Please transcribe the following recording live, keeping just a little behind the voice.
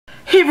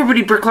Hey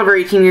everybody,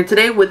 BrickLink18 here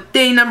today with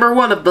day number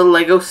 1 of the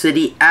LEGO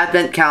City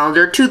Advent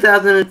Calendar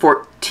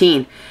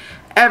 2014.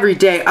 Every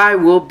day I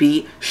will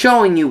be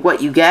showing you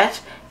what you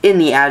get in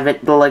the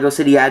LEGO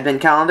City Advent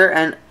Calendar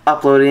and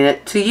uploading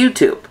it to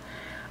YouTube.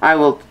 I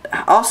will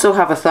also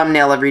have a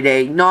thumbnail every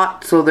day,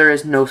 not so there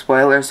is no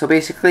spoiler. So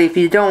basically, if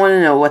you don't want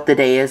to know what the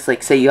day is,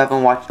 like say you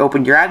haven't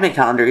opened your Advent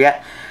Calendar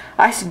yet,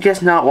 I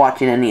suggest not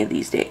watching any of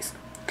these days.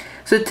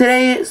 So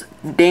today is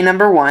day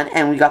number 1,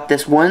 and we got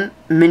this one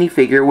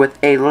minifigure with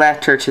a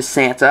letter to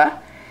Santa.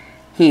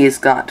 He's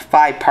got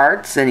 5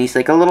 parts, and he's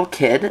like a little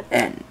kid.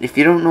 And if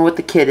you don't know what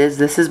the kid is,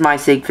 this is my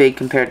sig-fig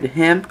compared to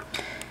him.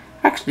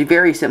 Actually,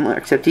 very similar,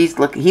 except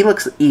he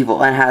looks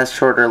evil and has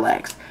shorter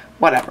legs.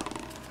 Whatever.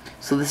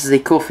 So this is a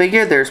cool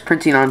figure. There's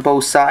printing on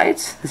both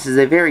sides. This is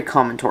a very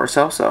common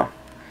torso, so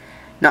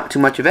not too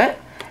much of it.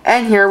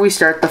 And here we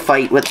start the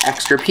fight with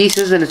extra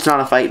pieces, and it's not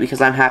a fight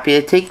because I'm happy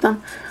to take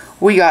them.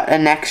 We got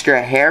an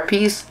extra hair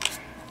piece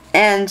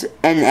and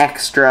an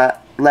extra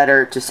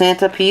letter to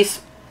Santa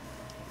piece.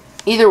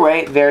 Either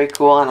way, very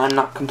cool, and I'm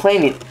not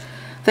complaining.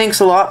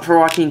 Thanks a lot for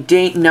watching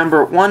day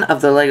number 1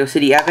 of the LEGO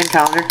City Advent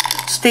Calendar.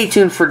 Stay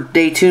tuned for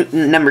day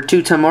number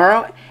 2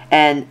 tomorrow,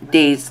 and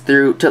days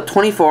through till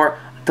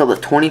the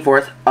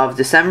 24th of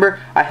December.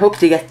 I hope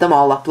to get them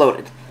all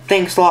uploaded.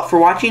 Thanks a lot for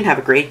watching. Have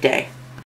a great day.